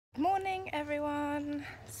Mason.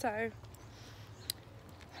 So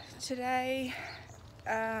today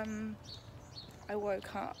I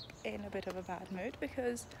woke up in a bit of a bad mood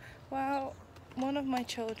because, well, one of my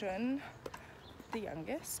children, the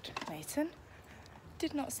youngest, Mason,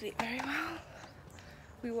 did not sleep very well.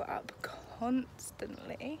 We were up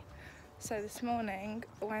constantly. So this morning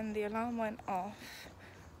when the alarm went off,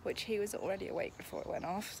 which he was already awake before it went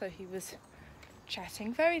off, so he was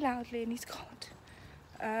chatting very loudly in his cot.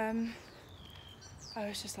 I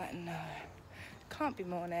was just like, no, can't be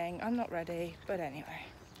morning, I'm not ready. But anyway,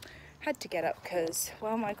 had to get up because,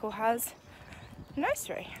 well, Michael has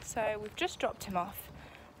nursery. So we've just dropped him off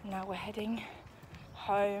and now we're heading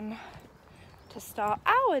home to start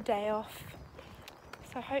our day off.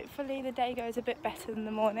 So hopefully the day goes a bit better than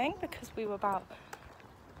the morning because we were about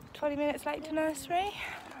 20 minutes late to nursery.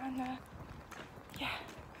 And yeah,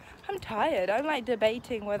 I'm tired. I'm like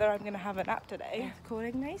debating whether I'm going to have a nap today.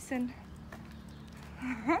 Calling Mason.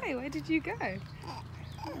 Hi, where did you go?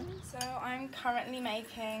 So I'm currently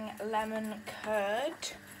making lemon curd.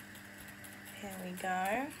 Here we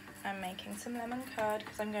go. I'm making some lemon curd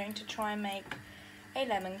because I'm going to try and make a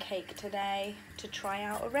lemon cake today to try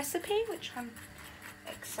out a recipe, which I'm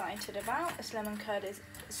excited about. This lemon curd is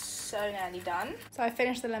so nearly done. So I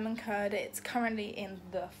finished the lemon curd. It's currently in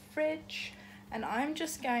the fridge and I'm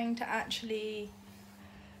just going to actually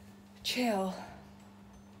chill.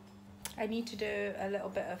 I need to do a little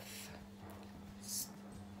bit of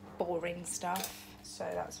boring stuff, so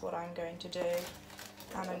that's what I'm going to do,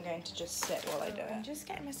 and I'm going to just sit while I do it. I'm just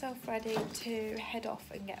getting myself ready to head off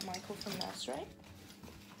and get Michael from nursery.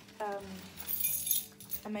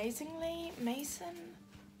 Amazingly, Mason,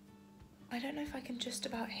 I don't know if I can just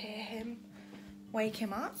about hear him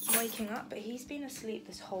waking up, but he's been asleep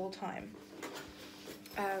this whole time,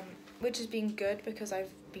 which has been good because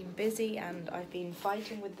I've been busy and I've been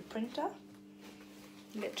fighting with the printer,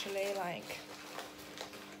 literally like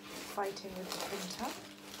fighting with the printer.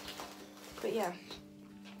 But yeah,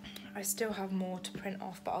 I still have more to print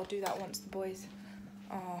off, but I'll do that once the boys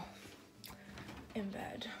are in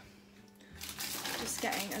bed. Just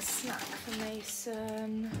getting a snack for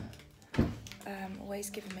Mason. Always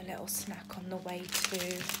give him a little snack on the way to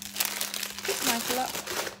pick Michael up.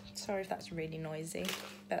 Sorry if that's really noisy,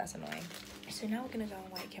 but that's annoying. So now we're gonna go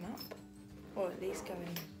and wake him up, or at least go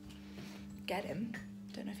and get him.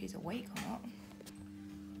 Don't know if he's awake or not.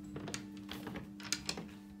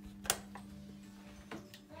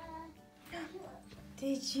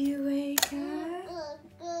 Did you wake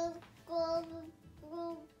up?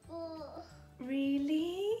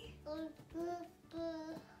 Really?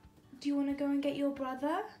 Do you want to go and get your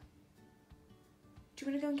brother? Do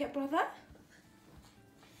you want to go and get brother?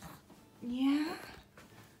 Yeah?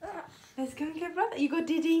 Let's go and get brother. You got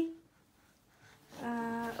Diddy?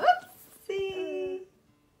 Oopsie!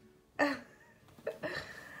 I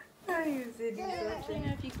don't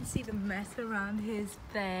know if you can see the mess around his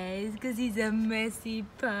face because he's a messy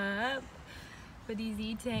pup. But he's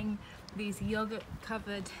eating these yogurt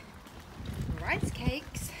covered rice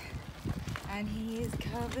cakes and he is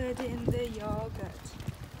covered in the yogurt.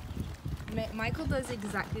 Michael does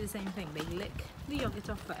exactly the same thing. They lick the yogurt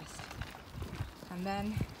off first and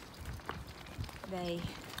then they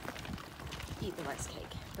eat the rice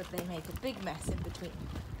cake, but they make a big mess in between.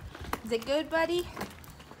 Is it good, buddy?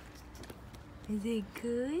 Is it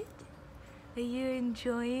good? Are you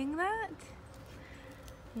enjoying that?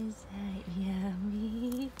 Is that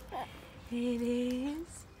yummy? It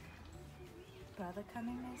is. Brother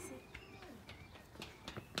coming, Mason?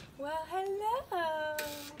 Well, hello.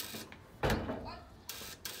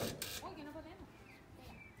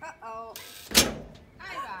 Uh-oh.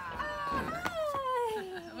 Hi.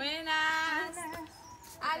 Buenas.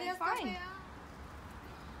 Adiós. Fine.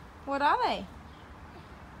 What are they?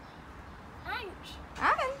 Ants.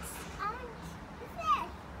 Ants?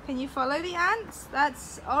 Ants. Can you follow the ants?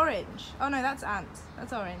 That's orange. Oh no, that's ants.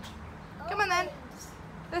 That's orange. Come on then.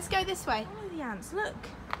 Let's go this way. Follow the ants, look.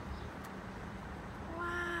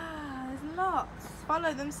 Wow, there's lots.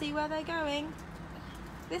 Follow them, see where they're going.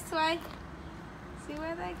 This way. See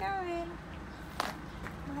where they're going.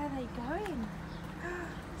 Where are they going?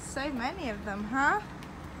 So many of them, huh?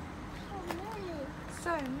 So many.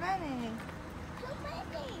 So many. So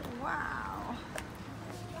many. Wow.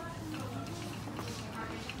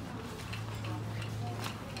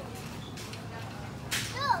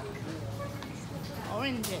 Look.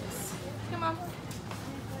 Oranges. Come on.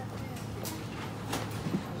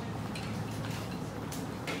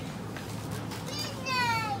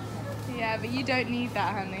 Yeah, but you don't need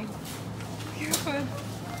that, honey. Come on.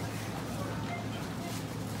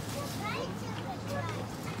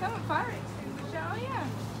 Come on, fire extinguisher. are you?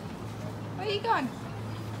 Where are you gone?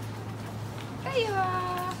 There you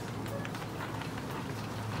are.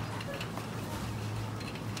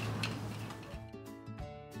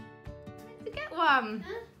 To get one.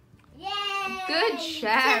 Yay! Good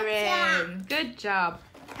sharing. Good job.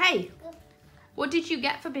 Hey, what did you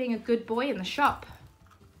get for being a good boy in the shop?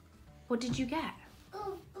 What did you get?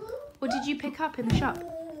 What did you pick up in the shop?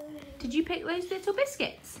 Did you pick those little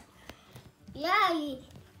biscuits? Yay!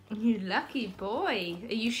 You lucky boy.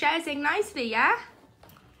 Are you sharing nicely, yeah?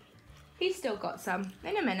 He's still got some.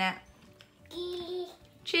 In a minute.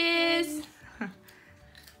 Cheers.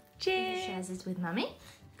 Cheers. You shares this with Mummy.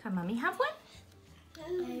 Can Mummy have one?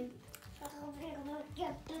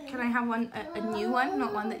 Can I have one, a new one,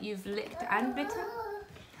 not one that you've licked and bitten?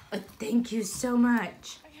 Oh, thank you so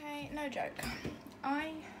much. Okay, no joke.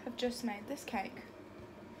 I have just made this cake.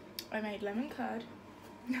 I made lemon curd.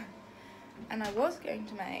 And I was going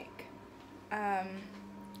to make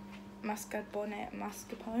mascarpone,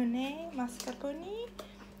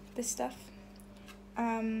 this stuff,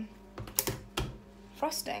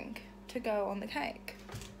 frosting to go on the cake.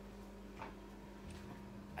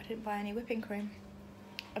 I didn't buy any whipping cream.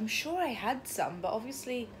 I'm sure I had some, but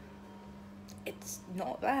obviously it's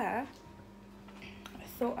not there. I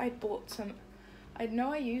thought I'd bought some. I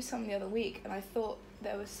know I used some the other week, and I thought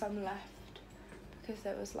there was some left because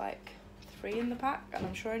there was like 3 in the pack, and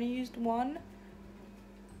I'm sure I only used 1.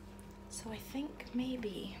 So I think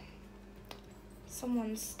maybe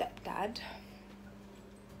someone's stepdad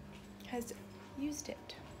has used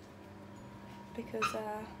it because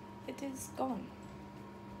it is gone.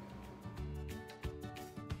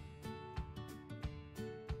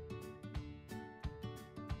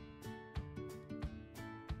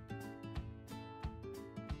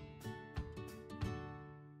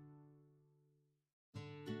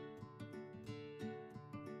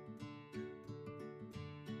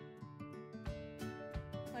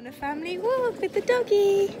 On a family walk with the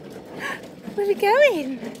doggy. Where are we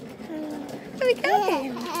going? Where are we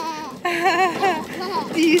going?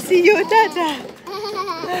 Do you see your dada?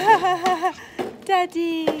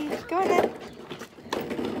 Daddy, go on then.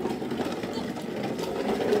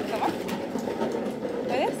 Come on.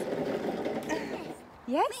 Like this?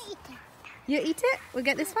 Yes? You eat it? We'll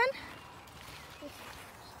get this one?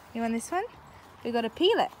 You want this one? We got to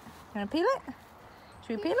peel it. You want to peel it?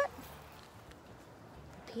 Should we peel it?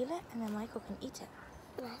 Peel it and then Michael can eat it.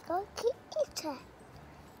 Michael can eat it.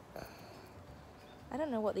 I don't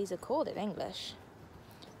know what these are called in English.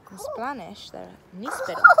 In Spanish, they're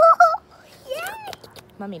níspero. Yay!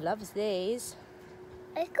 Mummy loves these.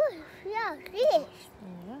 I could feel this.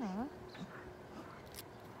 Yeah.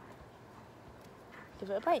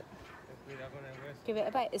 Give it a bite. Give it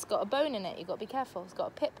a bite. It's got a bone in it. You've got to be careful. It's got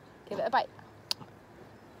a pip. Give it a bite.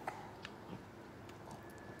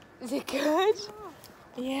 Is it good?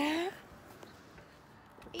 Yeah.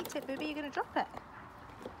 Eat it, baby. You're going to drop it.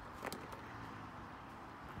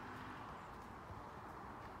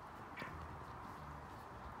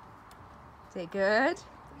 Is it good?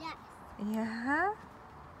 Yeah. Yeah.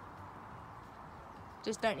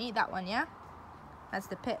 Just don't eat that one, yeah? That's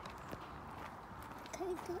the pip.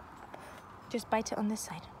 Just bite it on this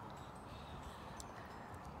side.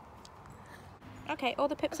 Okay, all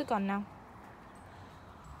the pips are gone now.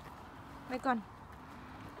 They're gone.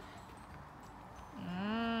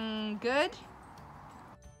 Good.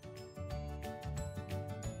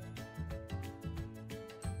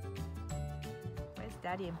 Where's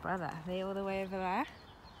Daddy and Brother? Are they all the way over there?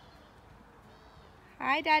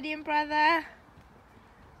 Hi, Daddy and Brother.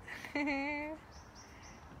 They're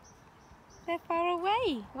far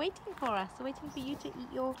away, waiting for us, waiting for you to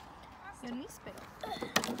eat your níspero.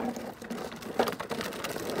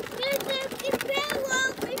 Be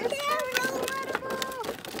careful! Be careful! Come on!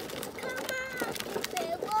 Be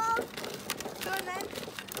careful! Go on then.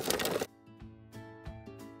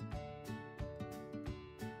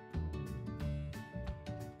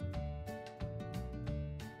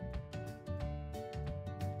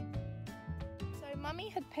 So Mummy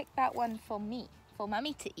had picked that one for me, for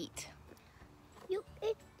Mummy to eat. You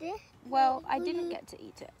eat this? Well, I didn't get to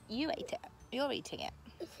eat it. You ate it. You're eating it.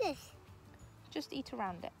 What's this? Just eat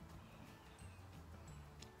around it.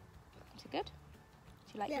 Is it good?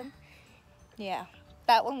 Do you like them? Yeah.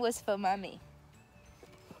 That one was for Mummy.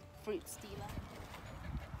 Fruit stealer.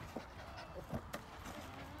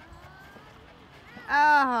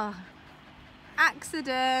 Oh.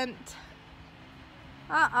 Accident.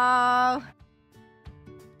 Uh-oh.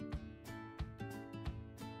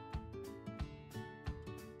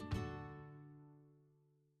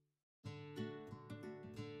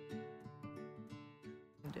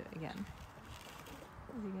 Do it again.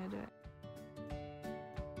 Is he gonna do it?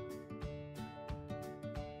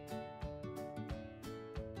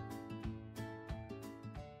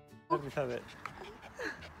 Let me have it.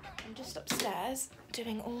 I'm just upstairs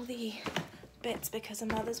doing all the bits because a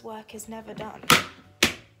mother's work is never done.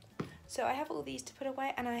 So I have all these to put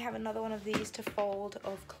away, and I have another one of these to fold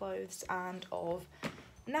of clothes and of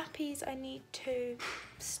nappies I need to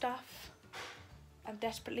stuff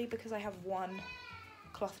desperately because I have one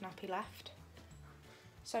cloth nappy left.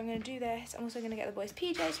 So I'm going to do this. I'm also going to get the boys'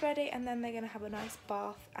 PJs ready, and then they're going to have a nice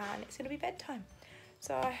bath and it's going to be bedtime.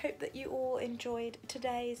 So I hope that you all enjoyed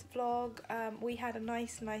today's vlog. We had a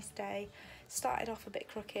nice day. Started off a bit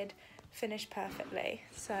crooked, finished perfectly.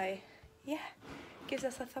 So yeah, gives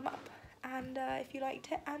us a thumb up. And if you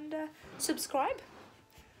liked it, and subscribe.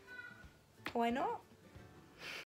 Why not?